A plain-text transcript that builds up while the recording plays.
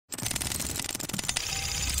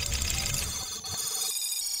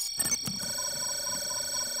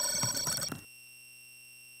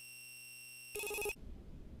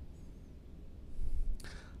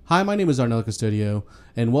Hi, my name is Arnel Custodio,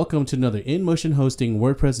 and welcome to another InMotion Hosting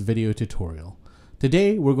WordPress video tutorial.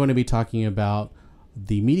 Today, we're going to be talking about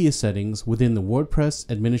the media settings within the WordPress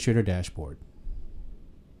Administrator dashboard.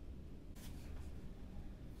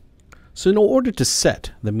 So in order to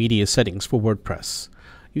set the media settings for WordPress,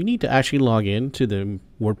 you need to actually log in to the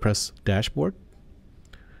WordPress dashboard.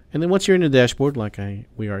 And then once you're in the dashboard, like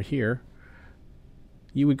we are here,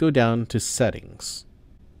 you would go down to Settings.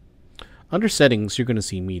 Under Settings, you're going to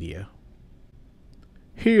see Media.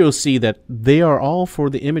 Here you'll see that they are all for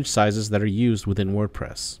the image sizes that are used within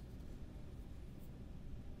WordPress.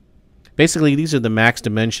 Basically, these are the max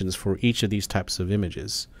dimensions for each of these types of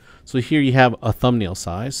images. So here you have a thumbnail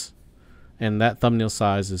size, and that thumbnail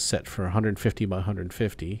size is set for 150 by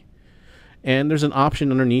 150. And there's an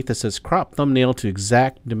option underneath that says crop thumbnail to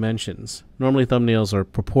exact dimensions. Normally thumbnails are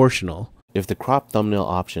proportional. If the crop thumbnail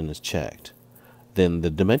option is checked, then the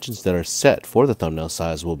dimensions that are set for the thumbnail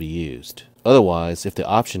size will be used. Otherwise, if the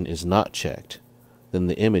option is not checked, then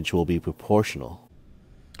the image will be proportional.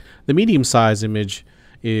 The medium size image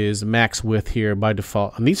is max width here by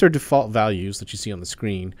default, and these are default values that you see on the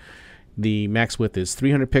screen. The max width is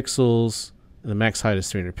 300 pixels, and the max height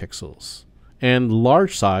is 300 pixels. And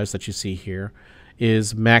large size that you see here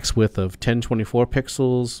is max width of 1024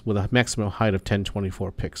 pixels with a maximum height of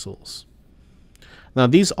 1024 pixels. Now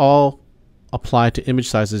these all apply to image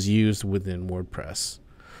sizes used within WordPress.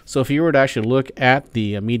 So if you were to actually look at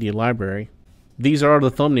the media library, these are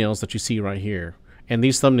the thumbnails that you see right here. And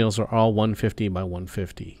these thumbnails are all 150 by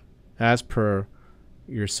 150 as per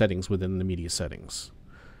your settings within the media settings.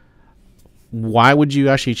 Why would you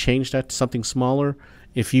actually change that to something smaller?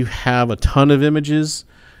 If you have a ton of images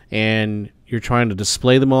and you're trying to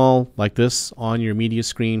display them all like this on your media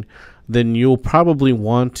screen, then you'll probably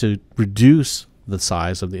want to reduce the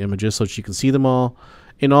size of the images so that you can see them all,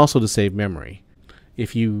 and also to save memory.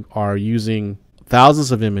 If you are using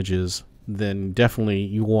thousands of images, then definitely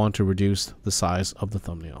you want to reduce the size of the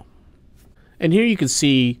thumbnail. And here you can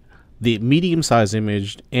see the medium sized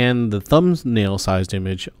image and the thumbnail sized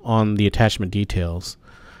image on the attachment details.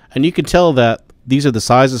 And you can tell that these are the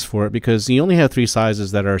sizes for it because you only have three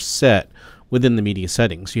sizes that are set within the media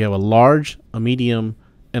settings. You have a large, a medium,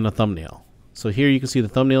 and a thumbnail. So here you can see the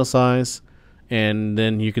thumbnail size, and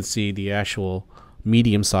then you can see the actual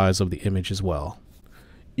medium size of the image as well.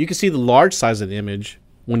 You can see the large size of the image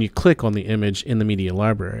when you click on the image in the media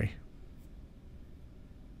library.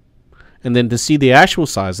 And then to see the actual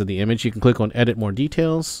size of the image, you can click on Edit More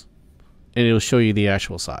Details, and it will show you the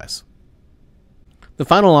actual size. The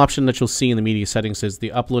final option that you'll see in the media settings is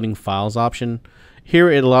the Uploading Files option. Here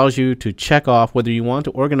it allows you to check off whether you want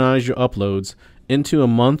to organize your uploads into a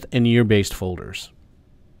month and year-based folders.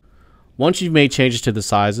 Once you've made changes to the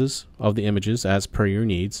sizes of the images as per your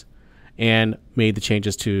needs, and made the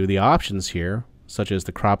changes to the options here, such as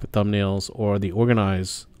the crop thumbnails or the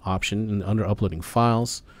organize option under Uploading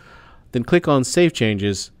Files, then click on Save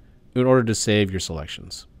Changes in order to save your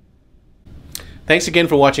selections. Thanks again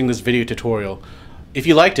for watching this video tutorial. If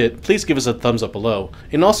you liked it, please give us a thumbs up below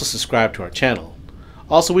and also subscribe to our channel.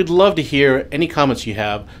 Also, we'd love to hear any comments you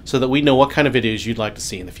have so that we know what kind of videos you'd like to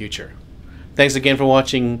see in the future. Thanks again for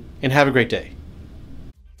watching and have a great day.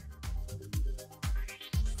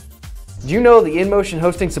 Do you know the InMotion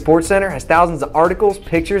Hosting Support Center has thousands of articles,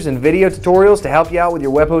 pictures, and video tutorials to help you out with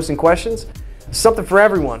your web hosting questions? Something for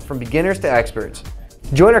everyone, from beginners to experts.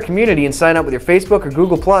 Join our community and sign up with your Facebook or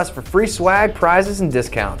Google Plus for free swag, prizes, and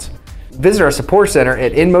discounts. Visit our support center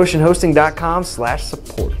at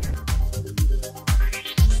inmotionhosting.com/support.